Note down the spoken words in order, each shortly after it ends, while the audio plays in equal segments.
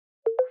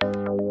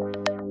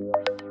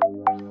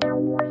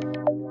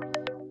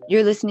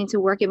You're listening to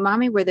Working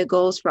Mommy, where the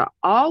goal is for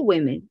all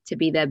women to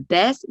be the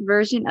best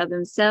version of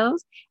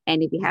themselves.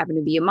 And if you happen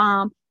to be a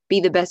mom,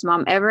 be the best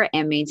mom ever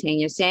and maintain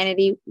your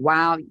sanity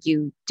while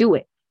you do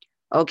it.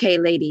 Okay,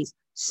 ladies.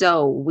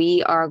 So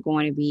we are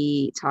going to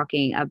be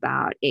talking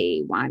about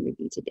a wine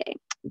review today.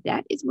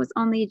 That is what's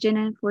on the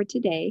agenda for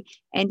today.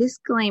 And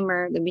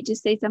disclaimer, let me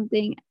just say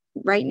something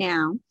right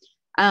now.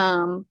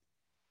 I'm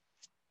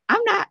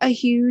not a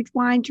huge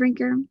wine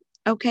drinker,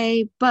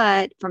 okay,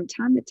 but from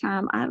time to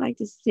time, I like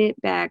to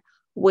sit back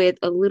with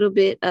a little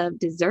bit of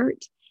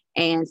dessert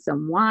and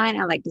some wine.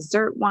 I like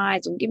dessert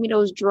wines. Don't give me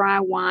those dry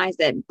wines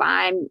that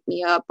bind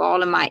me up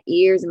all in my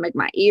ears and make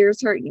my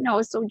ears hurt. You know,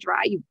 it's so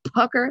dry, you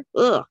pucker.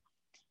 Ugh,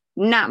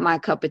 not my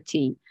cup of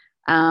tea.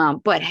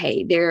 But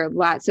hey, there are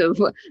lots of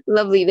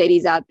lovely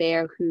ladies out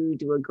there who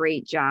do a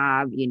great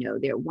job. You know,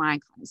 they're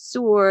wine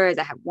connoisseurs.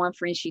 I have one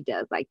friend, she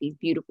does like these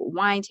beautiful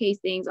wine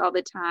tastings all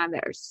the time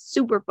that are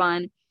super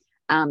fun.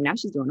 Now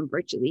she's doing them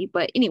virtually.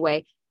 But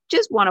anyway,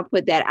 just want to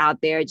put that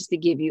out there just to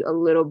give you a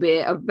little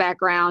bit of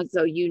background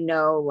so you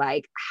know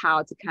like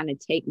how to kind of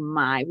take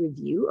my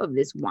review of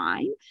this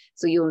wine.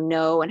 So you'll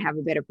know and have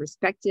a better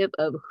perspective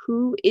of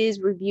who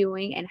is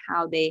reviewing and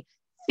how they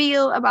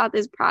feel about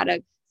this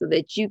product, so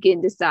that you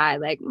can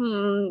decide like,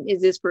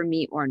 is this for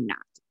me or not?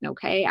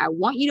 Okay. I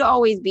want you to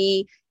always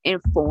be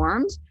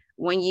informed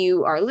when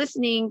you are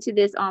listening to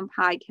this on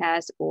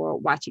podcast or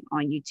watching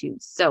on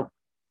YouTube. So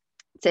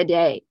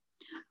today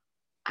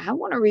I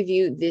want to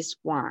review this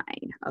wine.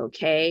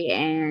 Okay.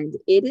 And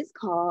it is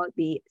called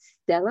the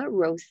Stella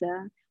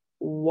Rosa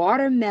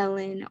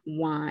watermelon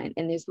wine.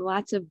 And there's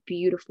lots of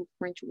beautiful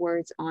French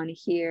words on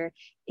here.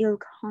 Il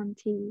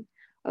Conti.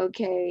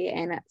 Okay.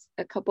 And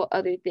a couple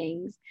other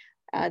things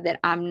that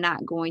I'm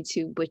not going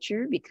to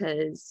butcher,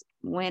 because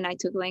when I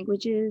took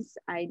languages,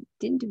 I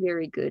didn't do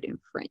very good in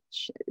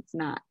French. It's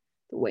not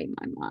the way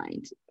my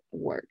mind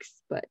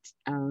works, but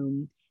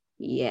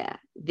yeah,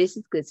 this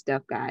is good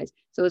stuff, guys.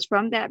 So it's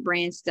from that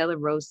brand Stella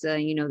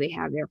Rosa. You know, they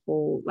have their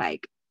whole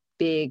like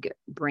big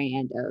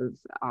brand of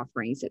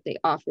offerings that they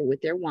offer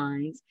with their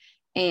wines.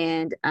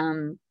 And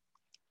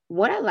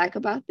what I like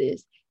about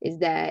this is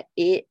that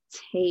it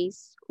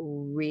tastes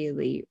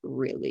really,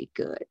 really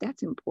good.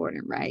 That's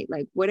important, right?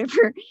 Like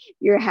whatever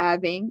you're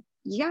having,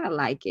 you gotta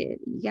like it.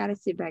 You gotta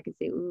sit back and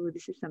say, "Ooh,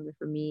 this is something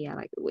for me. I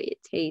like the way it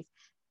tastes.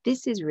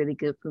 This is really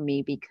good for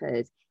me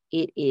because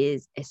it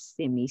is a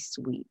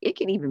semi-sweet. It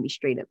can even be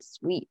straight up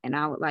sweet, and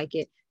I would like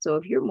it. So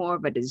if you're more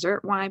of a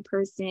dessert wine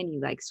person,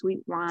 you like sweet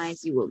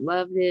wines, you will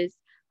love this.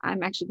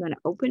 I'm actually going to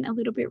open a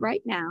little bit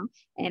right now,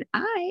 and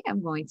I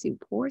am going to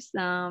pour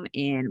some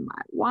in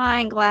my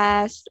wine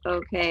glass.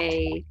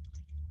 Okay.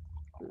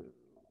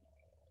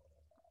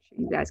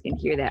 You guys can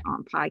hear that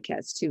on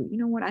podcasts too. You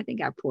know what? I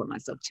think I poured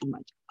myself too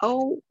much.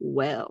 Oh,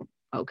 well.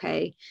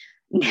 Okay.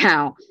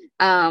 Now,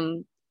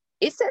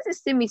 it says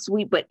it's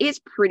semi-sweet, but it's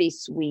pretty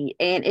sweet.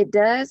 And it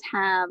does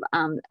have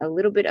a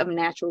little bit of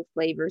natural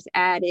flavors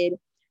added.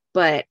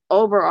 But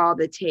overall,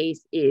 the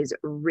taste is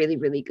really,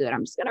 really good.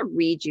 I'm just going to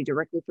read you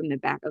directly from the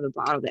back of the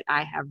bottle that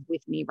I have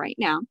with me right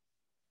now.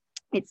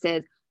 It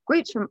says,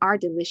 grapes from our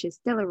delicious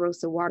Stella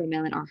Rosa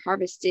watermelon are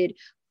harvested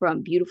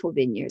from beautiful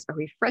vineyards. A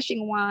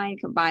refreshing wine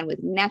combined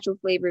with natural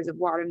flavors of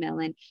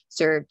watermelon,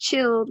 served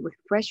chilled with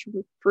fresh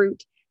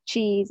fruit,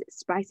 cheese,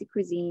 spicy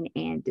cuisine,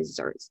 and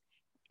desserts.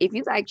 If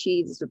you like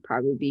cheese, this would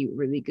probably be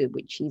really good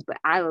with cheese, but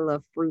I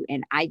love fruit,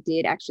 and I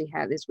did actually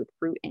have this with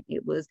fruit, and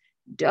it was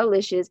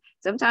delicious.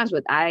 Sometimes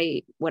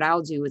what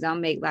I'll do is I'll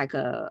make like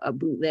a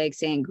bootleg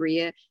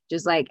sangria,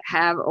 just like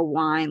have a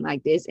wine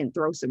like this and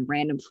throw some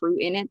random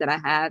fruit in it that I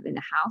have in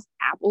the house.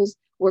 Apples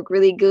work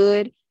really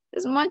good.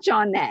 There's much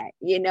on that,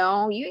 you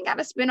know. You ain't got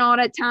to spend all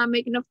that time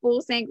making a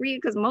full sangria,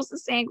 because most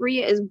of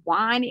sangria is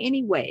wine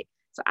anyway.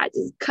 So I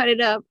just cut it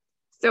up,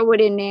 throw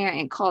it in there,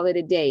 and call it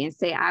a day and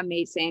say I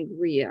made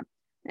sangria.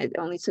 It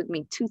only took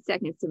me 2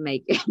 seconds to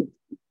make it.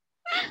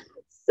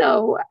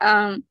 So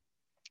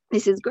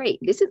this is great.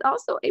 This is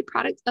also a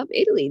product of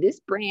Italy. This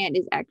brand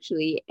is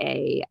actually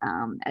a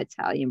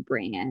Italian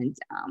brand,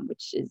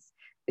 which is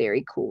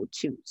very cool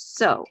too.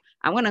 So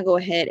I'm going to go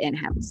ahead and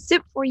have a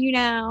sip for you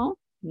now.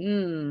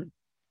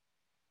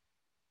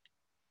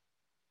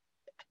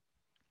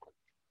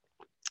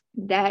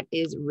 That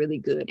is really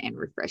good and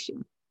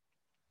refreshing.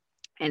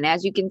 And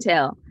as you can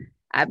tell,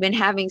 I've been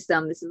having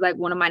some. This is like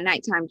one of my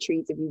nighttime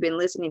treats. If you've been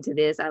listening to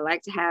this, I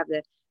like to have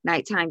the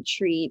nighttime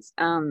treats.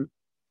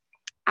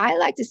 I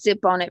like to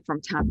sip on it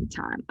from time to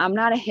time. I'm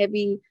not a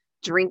heavy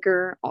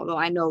drinker, although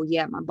I know,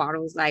 my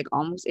bottle is like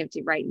almost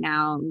empty right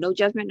now. No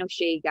judgment, no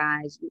shade,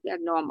 guys. You guys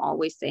know I'm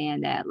always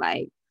saying that,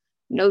 like,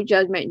 no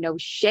judgment, no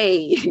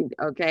shade.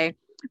 Okay.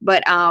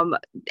 But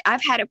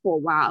I've had it for a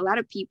while. A lot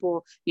of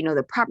people,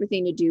 the proper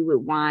thing to do with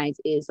wines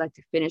is like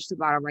to finish the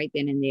bottle right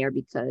then and there,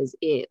 because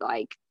it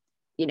like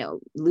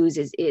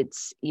loses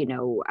its,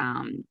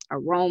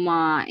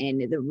 aroma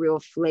and the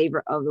real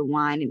flavor of the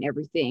wine and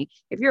everything.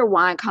 If you're a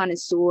wine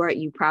connoisseur,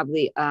 you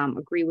probably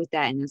agree with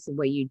that, and that's the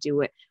way you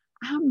do it.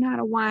 I'm not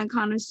a wine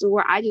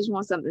connoisseur. I just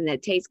want something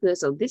that tastes good.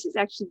 So this has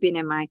actually been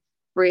in my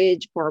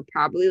fridge for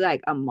probably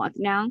like a month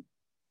now.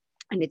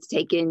 And it's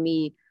taken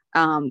me,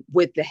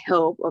 with the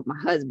help of my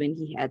husband,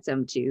 he had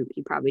some too.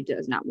 He probably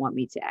does not want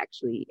me to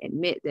actually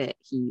admit that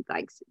he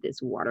likes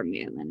this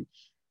watermelon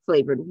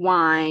flavored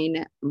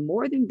wine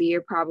more than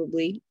beer,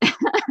 probably.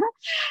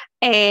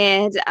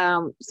 And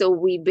so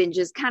we've been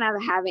just kind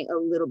of having a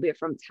little bit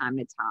from time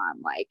to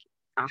time. Like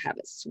I'll have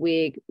a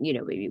swig,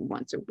 maybe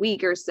once a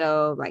week or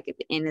so, like at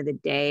the end of the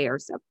day or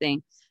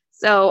something.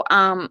 So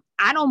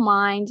I don't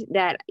mind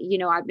that,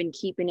 I've been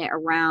keeping it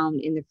around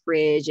in the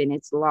fridge and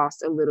it's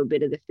lost a little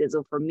bit of the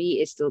fizzle. For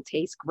me, it still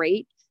tastes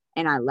great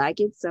and I like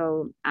it.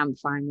 So I'm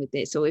fine with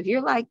it. So if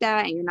you're like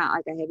that and you're not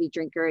like a heavy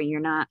drinker and you're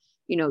not,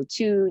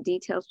 too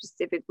detail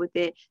specific with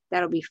it,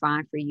 that'll be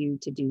fine for you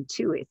to do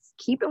too. It's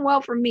keeping well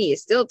for me. It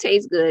still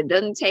tastes good.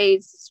 Doesn't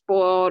taste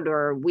spoiled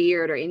or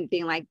weird or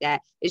anything like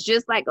that. It's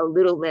just like a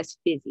little less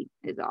fizzy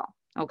is all.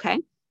 Okay.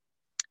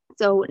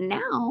 So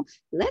now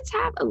let's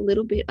have a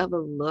little bit of a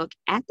look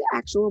at the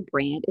actual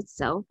brand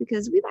itself,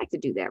 because we like to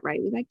do that, right?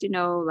 We like to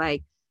know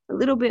like a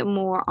little bit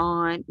more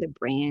on the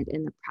brand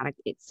and the product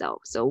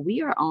itself. So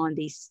we are on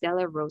the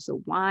Stella Rosa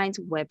Wines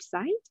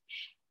website.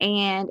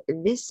 And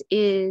this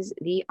is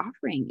the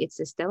offering. It's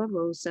the Stella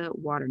Rosa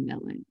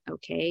watermelon.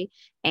 Okay.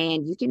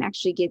 And you can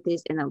actually get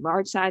this in a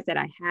large size that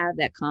I have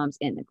that comes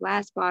in the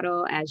glass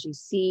bottle, as you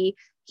see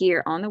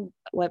here on the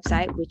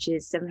website, which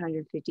is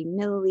 750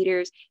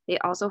 milliliters. They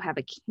also have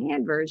a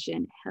can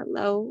version.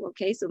 Hello.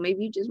 Okay. So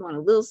maybe you just want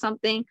a little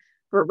something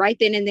for right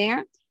then and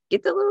there.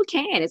 Get the little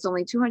can. It's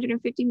only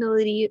 250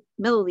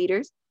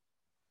 milliliters.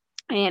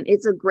 And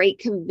it's a great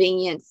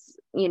convenience,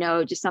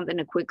 just something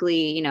to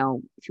quickly,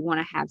 if you want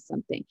to have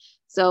something.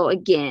 So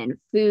again,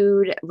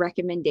 food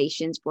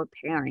recommendations for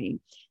pairing.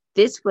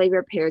 This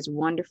flavor pairs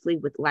wonderfully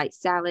with light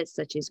salads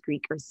such as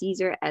Greek or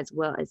Caesar, as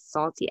well as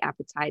salty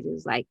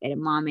appetizers like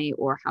edamame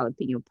or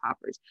jalapeno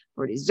poppers.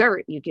 For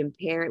dessert, you can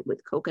pair it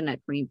with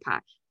coconut cream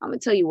pie. I'm going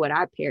to tell you what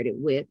I paired it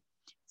with.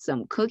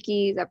 Some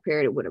cookies. I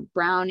paired it with a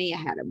brownie. I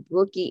had a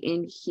brookie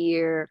in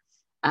here.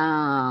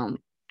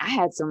 I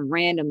had some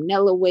random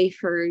Nilla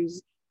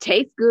wafers.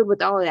 Tastes good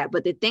with all of that.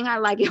 But the thing I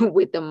like it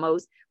with the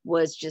most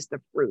was just the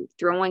fruit.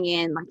 Throwing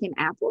in like an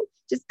apple.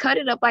 Just cut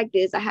it up like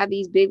this. I have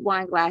these big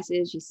wine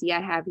glasses. You see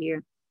I have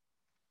here.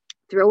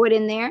 Throw it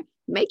in there.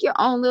 Make your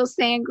own little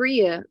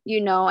sangria,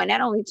 and that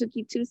only took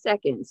you 2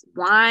 seconds.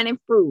 Wine and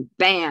fruit.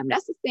 Bam.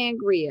 That's a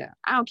sangria.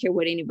 I don't care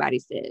what anybody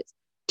says.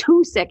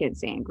 2-second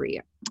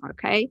sangria.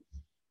 Okay.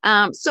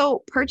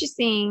 So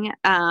purchasing,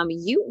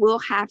 you will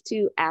have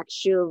to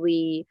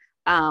actually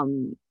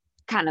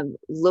kind of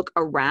look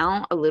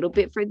around a little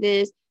bit for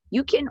this.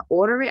 You can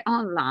order it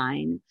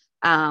online,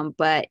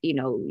 but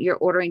you're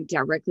ordering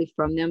directly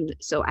from them.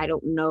 So I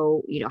don't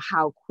know,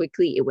 how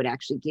quickly it would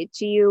actually get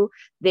to you.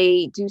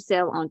 They do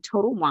sell on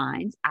Total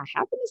Wines. I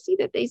happen to see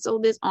that they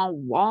sold this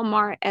on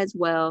Walmart as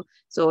well.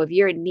 So if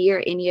you're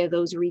near any of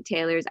those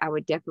retailers, I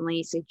would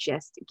definitely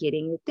suggest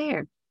getting it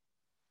there.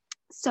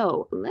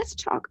 So let's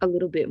talk a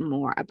little bit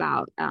more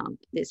about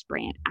this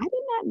brand. I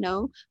did not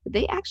know, but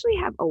they actually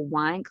have a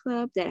wine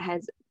club that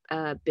has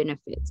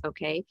benefits.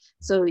 Okay.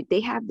 So they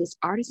have this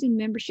artisan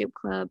membership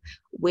club,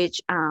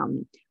 which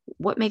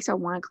what makes our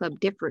wine club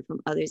different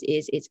from others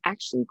is it's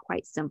actually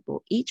quite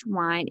simple. Each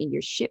wine in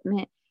your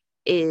shipment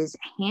is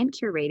hand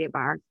curated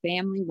by our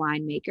family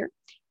winemaker,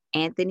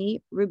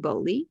 Anthony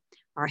Riboli,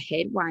 our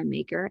head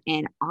winemaker,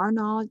 and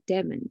Arnold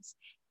Devons.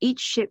 Each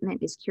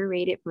shipment is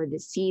curated for the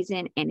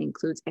season and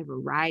includes a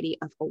variety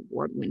of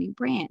award-winning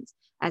brands.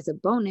 As a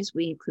bonus,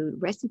 we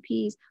include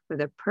recipes for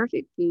the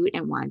perfect food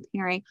and wine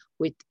pairing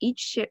with each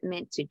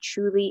shipment to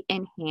truly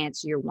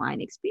enhance your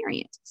wine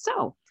experience.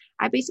 So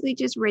I basically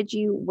just read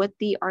you what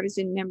the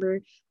Artisan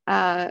Member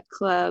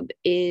Club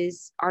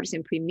is,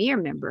 Artisan Premier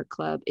Member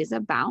Club is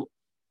about.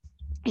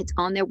 It's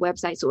on their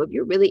website. So if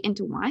you're really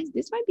into wines,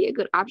 this might be a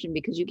good option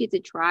because you get to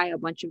try a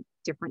bunch of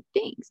different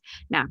things.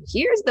 Now,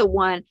 here's the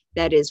one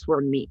that is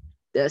for me,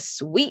 the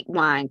Sweet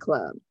Wine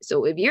Club.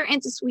 So if you're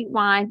into sweet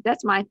wine,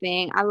 that's my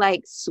thing. I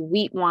like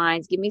sweet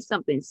wines. Give me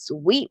something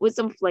sweet with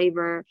some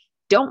flavor.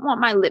 Don't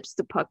want my lips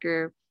to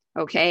pucker.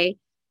 Okay.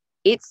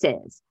 It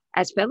says,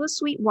 as fellow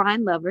sweet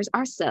wine lovers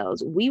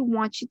ourselves, we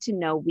want you to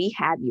know we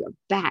have your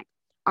back.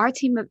 Our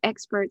team of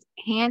experts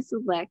hand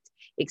select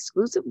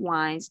exclusive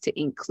wines to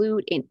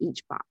include in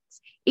each box.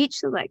 Each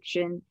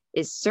selection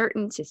is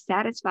certain to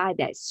satisfy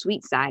that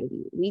sweet side of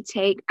you. We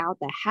take out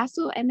the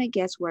hassle and the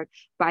guesswork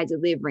by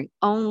delivering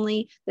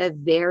only the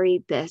very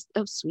best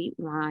of sweet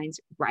wines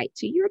right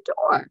to your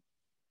door.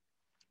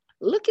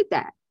 Look at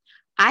that.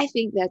 I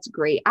think that's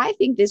great. I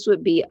think this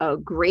would be a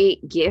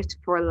great gift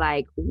for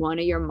like one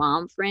of your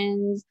mom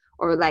friends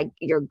or like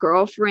your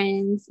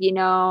girlfriends,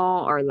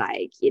 or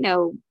like,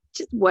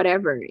 just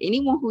whatever,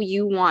 anyone who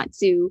you want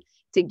to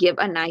give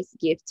a nice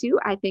gift to.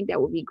 I think that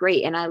would be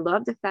great. And I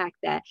love the fact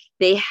that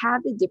they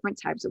have the different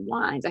types of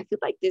wines. I feel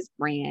like this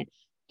brand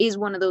is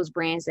one of those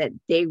brands that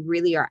they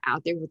really are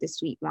out there with the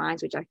sweet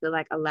wines, which I feel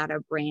like a lot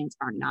of brands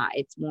are not.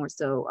 It's more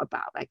so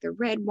about like the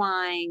red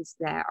wines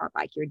that are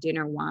like your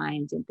dinner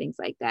wines and things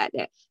like that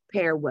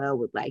pair well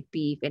with like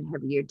beef and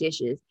heavier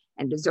dishes,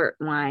 and dessert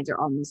wines are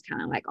almost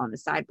kind of like on the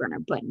side burner.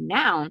 But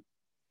now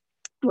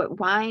what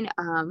wine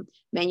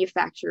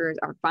manufacturers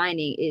are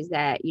finding is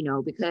that,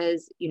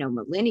 because,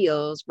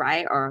 millennials,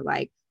 right, are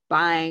like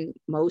buying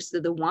most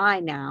of the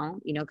wine now,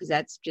 because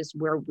that's just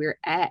where we're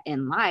at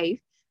in life.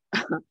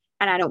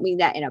 And I don't mean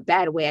that in a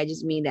bad way. I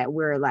just mean that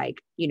we're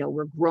like,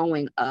 we're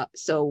growing up.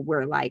 So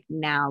we're like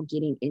now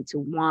getting into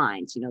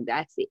wines.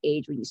 That's the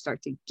age when you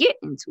start to get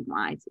into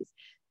wines, is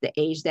the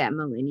age that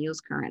millennials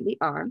currently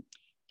are.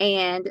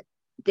 And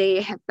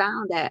they have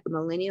found that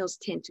millennials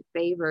tend to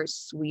favor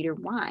sweeter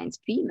wines,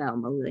 female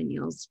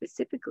millennials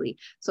specifically.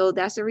 So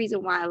that's the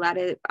reason why a lot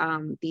of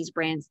these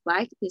brands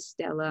like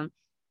Estella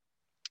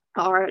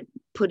are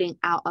putting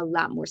out a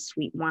lot more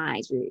sweet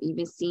wines. We're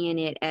even seeing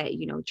it at,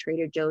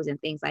 Trader Joe's and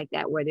things like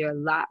that, where there are a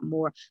lot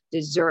more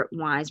dessert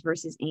wines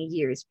versus in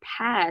years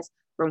past.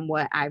 From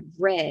what I've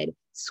read,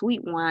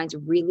 sweet wines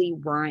really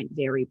weren't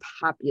very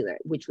popular,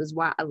 which was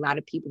why a lot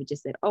of people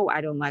just said, "Oh,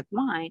 I don't like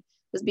wine,"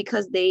 was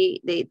because they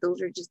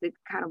those are just the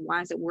kind of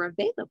wines that were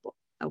available.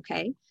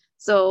 Okay,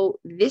 so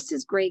this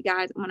is great,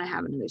 guys. I'm gonna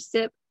have another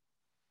sip.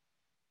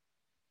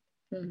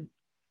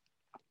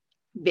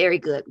 Very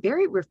good,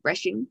 very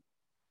refreshing.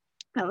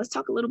 Now let's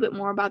talk a little bit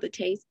more about the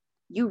taste.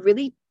 You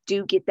really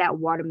do get that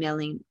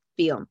watermelon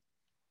feel.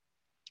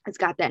 It's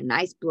got that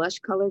nice blush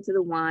color to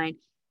the wine.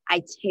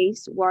 I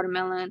taste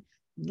watermelon.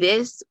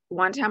 This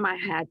one time I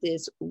had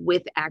this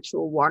with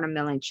actual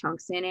watermelon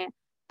chunks in it.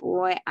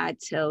 Boy, I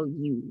tell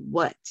you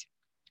what.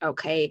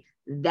 Okay,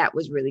 that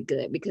was really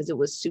good because it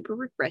was super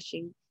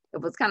refreshing. It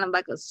was kind of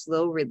like a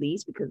slow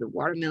release because the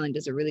watermelon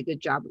does a really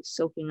good job of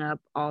soaking up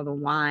all the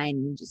wine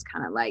and just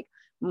kind of like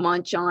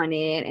munch on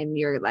it, and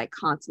you're like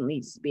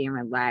constantly just being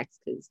relaxed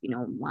because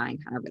wine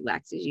kind of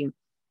relaxes you.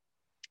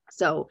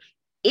 So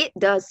it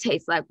does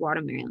taste like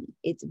watermelon.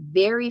 It's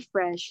very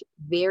fresh,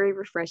 very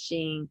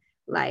refreshing,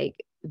 like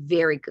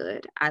very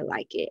good. I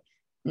like it.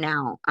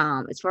 Now,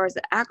 as far as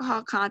the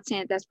alcohol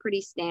content, that's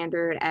pretty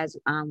standard as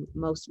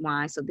most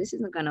wines. So this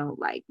isn't gonna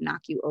like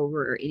knock you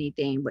over or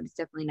anything, but it's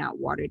definitely not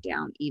watered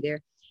down either.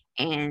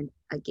 And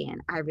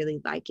again, I really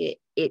like it.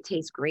 It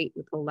tastes great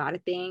with a lot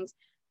of things.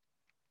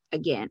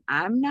 Again,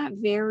 I'm not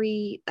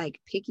very like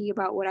picky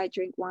about what I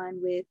drink wine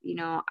with.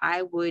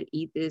 I would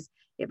eat this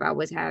if I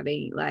was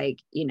having like,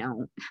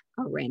 a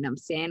random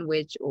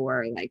sandwich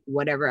or like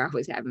whatever I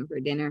was having for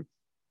dinner.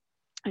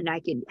 And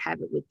I could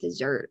have it with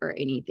dessert or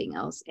anything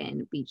else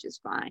and be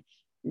just fine.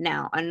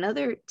 Now,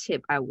 another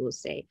tip I will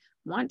say,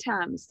 one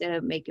time, instead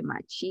of making my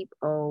cheap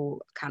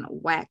old kind of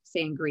whack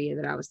sangria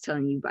that I was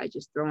telling you by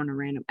just throwing a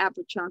random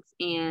apple chunks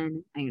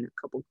in and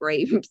a couple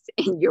grapes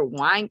in your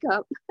wine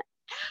cup,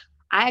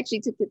 I actually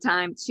took the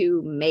time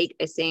to make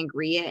a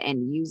sangria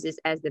and use this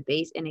as the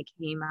base, and it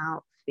came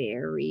out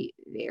very,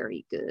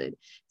 very good.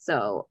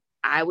 So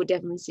I would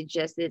definitely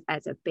suggest it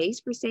as a base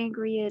for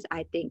sangrias.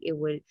 I think it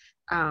would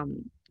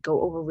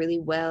go over really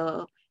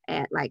well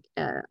at like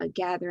a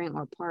gathering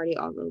or party,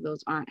 although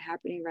those aren't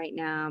happening right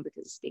now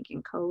because of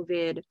stinking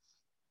COVID.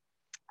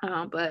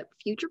 But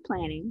future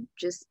planning,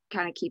 just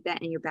kind of keep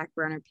that in your back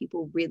burner.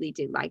 People really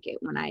did like it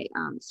when I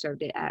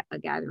served it at a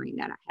gathering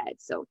that I had.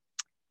 So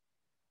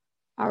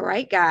all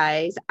right,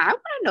 guys, I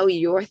want to know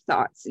your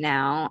thoughts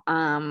now.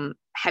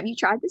 Have you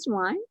tried this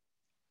wine?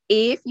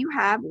 If you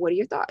have, what are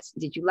your thoughts?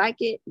 Did you like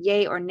it?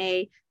 Yay or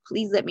nay?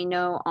 Please let me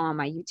know on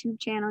my YouTube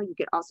channel. You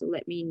could also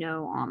let me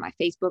know on my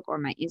Facebook or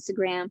my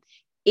Instagram.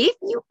 If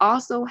you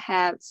also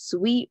have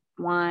sweet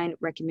wine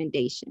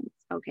recommendations,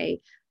 okay,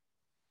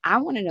 I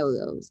want to know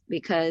those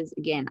because,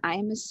 again, I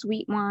am a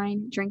sweet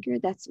wine drinker.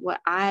 That's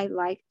what I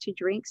like to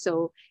drink.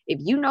 So if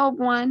you know of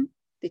one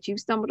that you've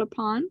stumbled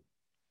upon,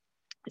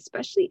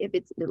 especially if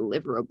it's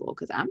deliverable,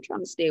 because I'm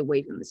trying to stay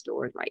away from the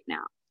stores right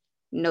now.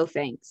 No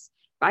thanks.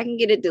 If I can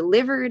get it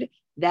delivered,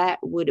 that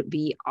would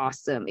be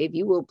awesome. If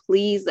you will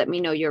please let me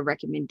know your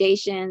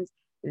recommendations,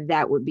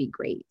 that would be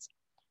great.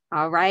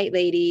 All right,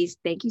 ladies,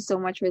 thank you so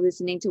much for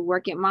listening to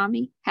Work It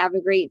Mommy. Have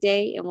a great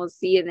day, and we'll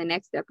see you in the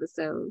next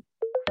episode.